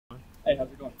Hey, how's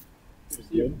it going? Good to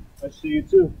see Good. you. I see you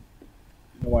too.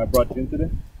 You know why I brought you in today?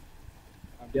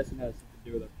 I'm guessing it has something to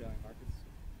do with our failing markets.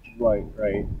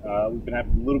 Right. We've been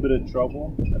having a little bit of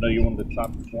trouble. I know you're one of the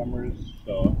top performers,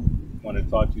 so wanted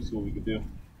to talk to you, see what we could do.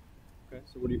 Okay,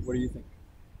 so what do you think?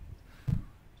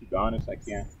 To be honest, I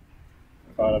can't.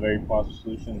 I thought a very possible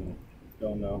solution and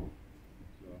don't know.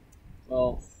 So,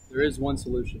 Well, there is one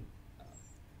solution.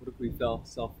 What if we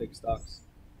sell fake stocks?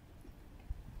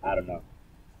 I don't know.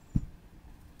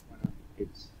 Why not?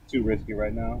 It's too risky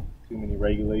right now. Too many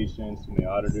regulations, too many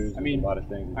auditors. I mean, a lot of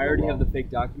things. I already have the fake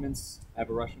documents. I have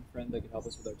a Russian friend that could help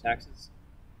us with our taxes.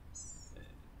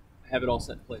 I have it all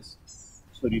set in place.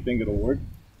 So do you think it'll work?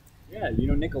 Yeah, you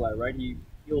know Nikolai, right?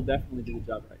 He'll definitely do the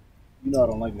job right. You know I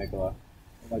don't like Nicola. I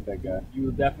don't like that guy. You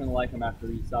will definitely like him after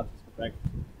he stops his perfect.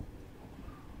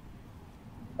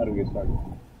 How do we get started?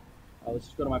 Let's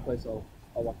just go to my place. I'll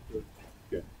walk you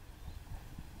through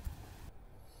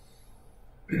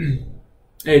Good.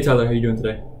 Hey Tyler, how you doing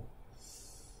today?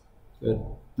 Good.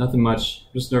 Nothing much.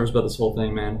 Just nervous about this whole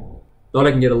thing, man. Thought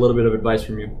I can get a little bit of advice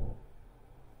from you.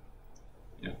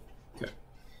 Yeah. Okay.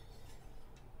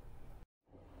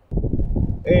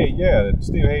 Hey, yeah,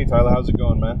 Steve. Hey, Tyler, how's it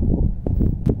going, man?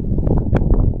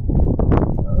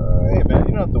 Hey, man,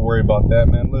 you don't have to worry about that,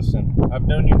 man. Listen, I've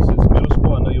known you since middle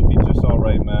school. I know you'll be just all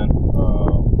right, man.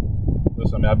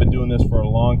 Listen, I mean, I've been doing this for a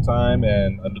long time,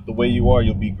 and the way you are,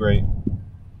 you'll be great.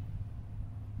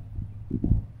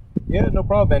 Yeah, no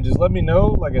problem, man. Just let me know.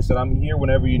 Like I said, I'm here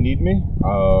whenever you need me.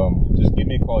 Just give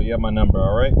me a call. You have my number,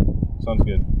 all right? Sounds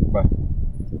good. Bye.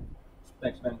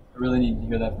 Thanks, man. I really need to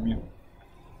hear that from you.